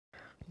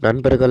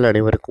நண்பர்கள்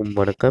அனைவருக்கும்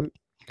வணக்கம்.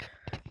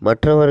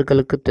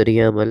 மற்றவர்களுக்கு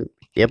தெரியாமல்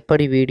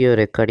எப்படி வீடியோ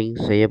ரெக்கார்டிங்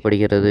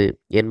செய்யப்படுகிறது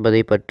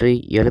என்பதை பற்றி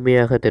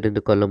எளிமையாக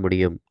தெரிந்து கொள்ள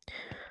முடியும்.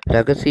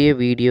 ரகசிய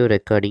வீடியோ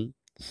ரெக்கார்டிங்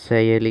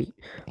செயலி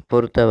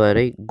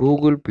பொறுத்தவரை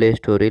கூகுள் பிளே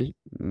ஸ்டோரில்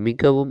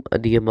மிகவும்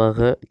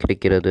அதிகமாக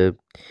கிடைக்கிறது.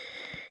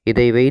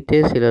 இதை வைத்தே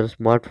சிலர்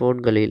ஸ்மார்ட்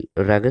போன்களில்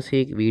ரகசிய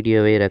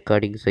வீடியோவை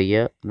ரெக்கார்டிங்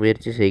செய்ய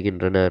முயற்சி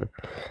செய்கின்றனர்.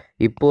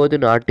 இப்போது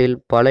நாட்டில்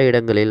பல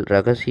இடங்களில்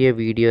ரகசிய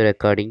வீடியோ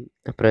ரெக்கார்டிங்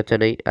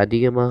பிரச்சனை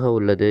அதிகமாக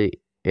உள்ளது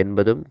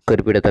என்பதும்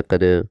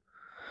குறிப்பிடத்தக்கது.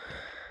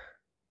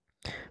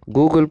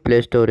 கூகுள் பிளே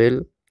ஸ்டோரில்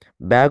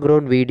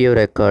பேக்ரவுண்ட் வீடியோ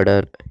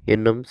ரெக்கார்டர்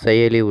என்னும்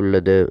செயலி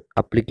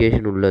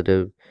அப்ளிகேஷன் உள்ளது.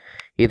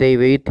 இதை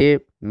வைத்தே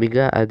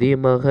மிக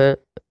அதிகமாக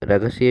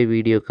ரகசிய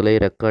வீடியோக்களை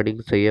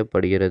ரெக்கார்டிங்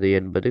செய்யப்படுகிறது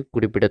என்பது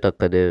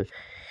குறிப்பிடத்தக்கது.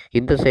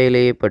 இந்த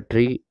செயலியை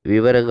பற்றி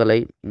விவரங்களை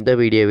இந்த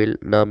வீடியோவில்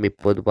நாம்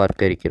இப்போது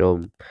பார்க்க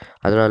இருக்கிறோம்.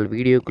 அதனால்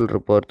வீடியோக்குள்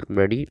போகிறதுக்கு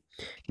முன்னாடி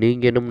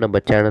நீங்கள் இன்னும் நம்ம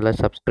சேனலை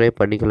சப்ஸ்கிரைப்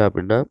பண்ணிக்கலாம்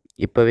அப்படின்னா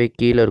இப்போவே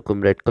கீழே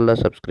இருக்கும் ரெட்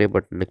கலர் சப்ஸ்கிரைப்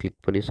பட்டனை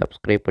கிளிக் பண்ணி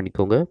சப்ஸ்கிரைப்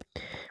பண்ணிக்கோங்க.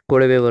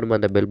 கூடவே வரும்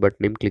அந்த பெல்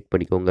பட்டனையும் கிளிக்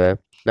பண்ணிக்கோங்க.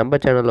 நம்ம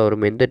சேனலில்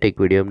வரும் எந்த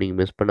டெக் வீடியோவும் நீங்கள்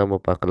மிஸ்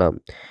பண்ணாமல் பார்க்கலாம்.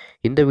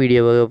 இந்த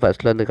வீடியோவை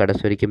ஃபஸ்ட்லேருந்து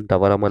கடைசி வரைக்கும்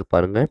தவறாமல்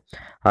பாருங்கள்.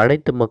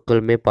 அனைத்து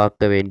மக்களுமே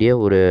பார்க்க வேண்டிய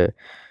ஒரு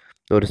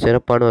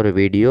சிறப்பான ஒரு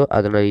வீடியோ.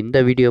 அதனால் இந்த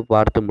வீடியோ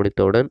பார்த்து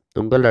முடித்தவுடன்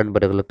உங்கள்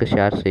நண்பர்களுக்கு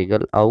ஷேர்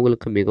செய்யுங்கள்.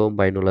 அவங்களுக்கு மிகவும்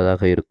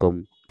பயனுள்ளதாக இருக்கும்.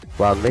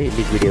 வாங்க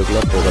இன்னைக்கு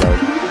வீடியோக்குள்ள போகலாம்.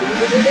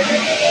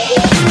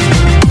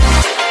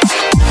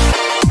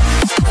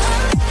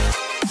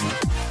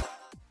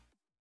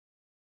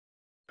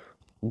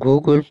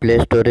 கூகுள் பிளே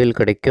ஸ்டோரில்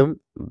கிடைக்கும்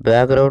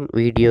பேக்ரவுண்ட்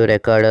வீடியோ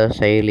ரெக்கார்டர்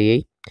செயலியை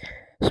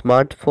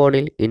ஸ்மார்ட்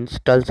போனில்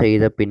இன்ஸ்டால்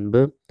செய்த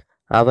பின்பு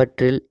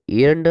அவற்றில்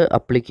 2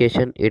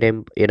 அப்ளிகேஷன்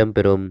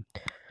இடம்பெறும்.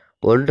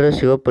 ஒன்று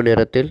சிவப்பு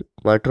நிறத்தில்,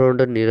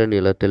 மற்றொன்று நீல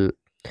நிறத்தில்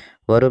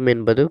வரும்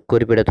என்பது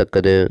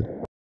குறிப்பிடத்தக்கது.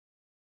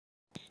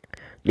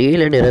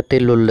 நீல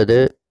நிறத்தில் உள்ளது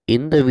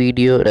இந்த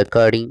வீடியோ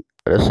ரெக்கார்டிங்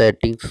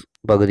செட்டிங்ஸ்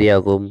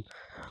பகுதியாகும்.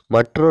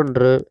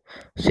 மற்றொன்று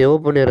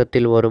சிவப்பு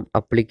நிறத்தில் வரும்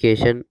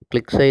அப்ளிகேஷன்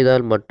கிளிக்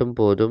செய்தால் மட்டும்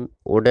போதும்,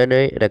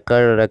 உடனே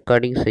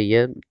ரெக்கார்டிங்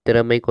செய்ய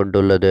திறமை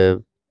கொண்டுள்ளது.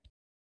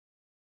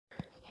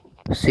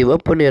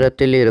 சிவப்பு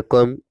நிறத்தில்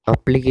இருக்கும்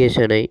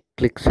அப்ளிகேஷனை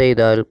கிளிக்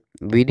செய்தால்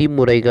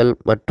விதிமுறைகள்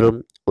மற்றும்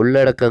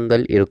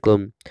உள்ளடக்கங்கள்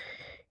இருக்கும்.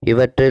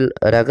 இவற்றில்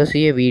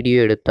ரகசிய வீடியோ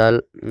எடுத்தால்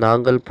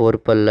நாங்கள்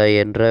பொறுப்பல்ல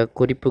என்ற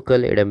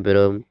குறிப்புகள்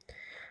இடம்பெறும்.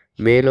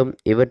 மேலும்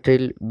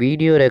இவற்றில்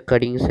வீடியோ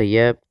ரெக்கார்டிங் செய்ய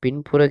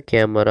பின்புற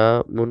கேமரா,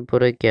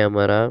 முன்புற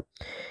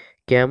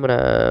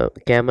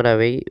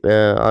கேமராவை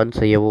ஆன்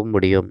செய்யவும்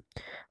முடியும்.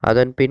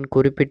 அதன் பின்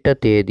குறிப்பிட்ட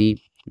தேதி,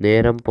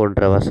 நேரம்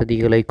போன்ற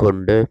வசதிகளை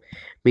கொண்டு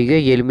மிக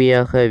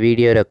எளிமையாக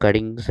வீடியோ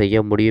ரெக்கார்டிங் செய்ய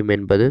முடியும்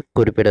என்பது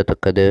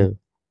குறிப்பிடத்தக்கது.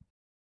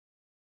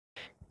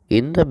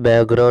 இந்த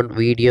பேக்ரவுண்ட்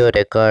வீடியோ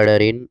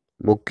ரெக்கார்டரின்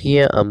முக்கிய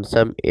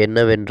அம்சம்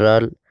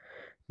என்னவென்றால்,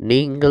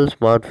 நீங்கள்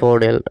ஸ்மார்ட்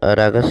போனில்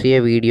ரகசிய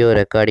வீடியோ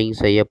ரெக்கார்டிங்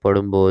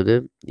செய்யப்படும் போது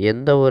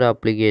எந்த ஒரு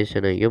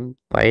அப்ளிகேஷனையும்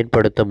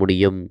பயன்படுத்த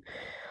முடியும்.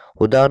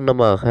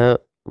 உதாரணமாக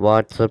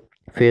வாட்ஸ்அப்,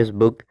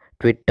 ஃபேஸ்புக்,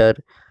 ட்விட்டர்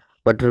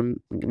மற்றும்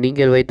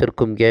நீங்கள்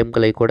வைத்திருக்கும்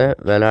கேம்களை கூட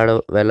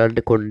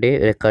விளையாண்டு கொண்டே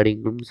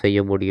ரெக்கார்டிங்கும்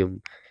செய்ய முடியும்.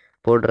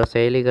 போன்ற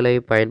செயலிகளை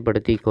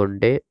பயன்படுத்தி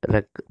கொண்டே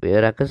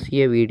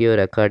ரகசிய வீடியோ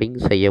ரெக்கார்டிங்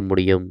செய்ய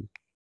முடியும்.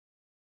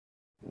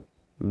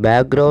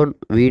 பேக்ரவுண்ட்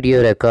வீடியோ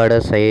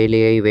ரெக்கார்டர்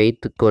செயலியை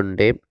வைத்து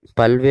கொண்டே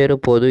பல்வேறு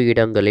பொது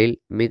இடங்களில்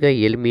மிக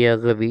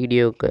எளிமையாக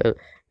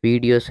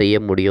வீடியோ செய்ய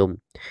முடியும்.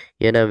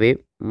 எனவே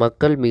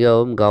மக்கள்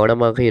மிகவும்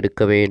கவனமாக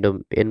இருக்க வேண்டும்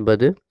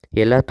என்பது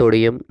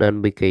எல்லாத்தோடையும்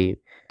நம்பிக்கை.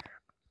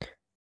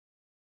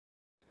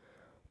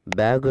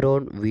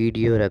 பேக்ரவுண்ட்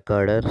வீடியோ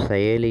ரெக்கார்டர்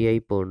செயலியை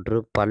போன்று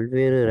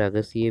பல்வேறு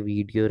ரகசிய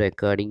வீடியோ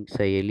ரெக்கார்டிங்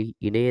செயலி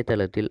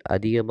இணையதளத்தில்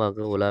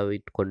அதிகமாக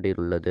உலாவிக்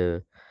கொண்டுள்ளது.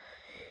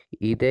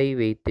 இதை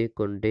வைத்து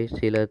கொண்டே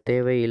சிலர்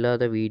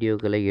தேவையில்லாத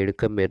வீடியோக்களை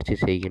எடுக்க முயற்சி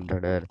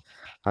செய்கின்றனர்.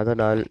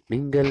 அதனால்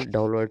நீங்கள்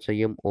டவுன்லோட்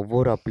செய்யும்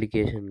ஒவ்வொரு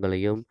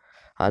அப்ளிகேஷன்களையும்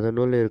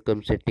அதனுள்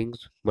இருக்கும்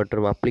செட்டிங்ஸ்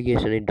மற்றும்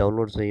அப்ளிகேஷனை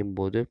டவுன்லோட் செய்யும்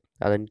போது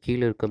அதன்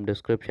கீழ் இருக்கும்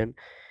டிஸ்கிரிப்ஷன்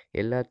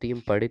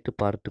எல்லாத்தையும் படித்து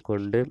பார்த்து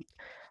கொண்டு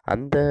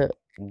அந்த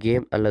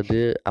கேம் அல்லது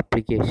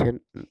அப்ளிகேஷன்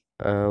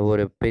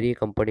ஒரு பெரிய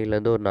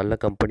கம்பெனிலேருந்து ஒரு நல்ல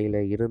கம்பெனியில்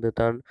இருந்து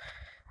தான்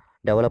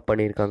டெவலப்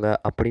பண்ணியிருக்காங்க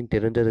அப்படின்னு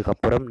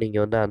தெரிஞ்சதுக்கப்புறம்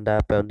நீங்கள் அந்த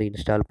ஆப்பை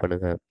இன்ஸ்டால்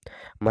பண்ணுங்கள்.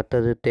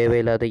 மற்றது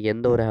தேவையில்லாத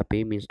எந்த ஒரு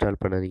ஆப்பையும் இன்ஸ்டால்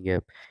பண்ணாதீங்க.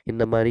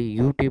 இந்த மாதிரி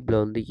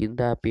யூடியூப்பில்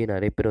இந்த ஆப்பையை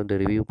நிறைய பேர்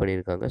ரிவ்யூ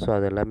பண்ணியிருக்காங்க. ஸோ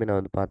அதெல்லாமே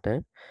நான் பார்த்தேன்.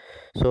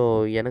 ஸோ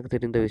எனக்கு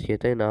தெரிந்த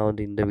விஷயத்தை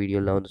நான் இந்த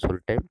வீடியோவில்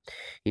சொல்லிட்டேன்.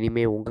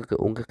 இனிமேல்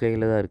உங்கள்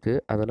கையில் தான்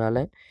இருக்குது.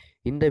 அதனால்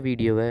இந்த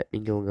வீடியோவை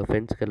நீங்கள் உங்கள்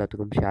ஃப்ரெண்ட்ஸ்க்கு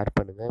எல்லாத்துக்கும் ஷேர்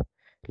பண்ணுங்கள்,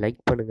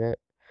 லைக் பண்ணுங்கள்,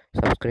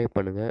 சப்ஸ்கிரைப்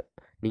பண்ணுங்கள்.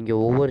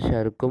 நீங்கள் ஒவ்வொரு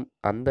ஷேருக்கும்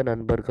அந்த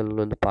நண்பர்கள்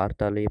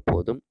பார்த்தாலே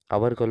போதும்,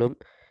 அவர்களும்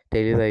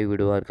தெளிவாகி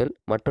விடுவார்கள்.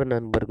 மற்ற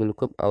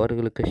நண்பர்களுக்கும்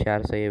அவர்களுக்கு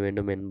ஷேர் செய்ய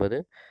வேண்டும் என்பது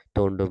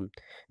தோன்றும்.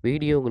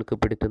 வீடியோ உங்களுக்கு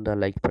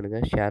பிடித்திருந்தால் லைக்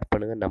பண்ணுங்கள், ஷேர்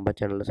பண்ணுங்கள், நம்ம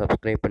சேனலை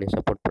சப்ஸ்கிரைப் பண்ணி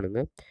சப்போர்ட்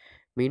பண்ணுங்கள்.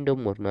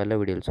 மீண்டும் ஒரு நல்ல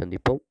வீடியோவில்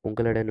சந்திப்போம்.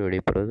 உங்களுடன்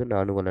விடைபெறுவது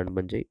நான் உங்கள்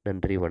நண்பன் ஜெய்.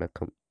 நன்றி,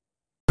 வணக்கம்.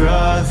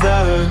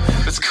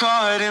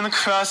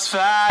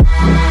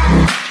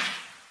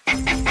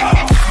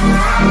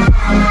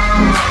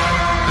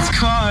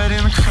 Caught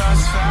in the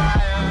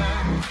crossfire.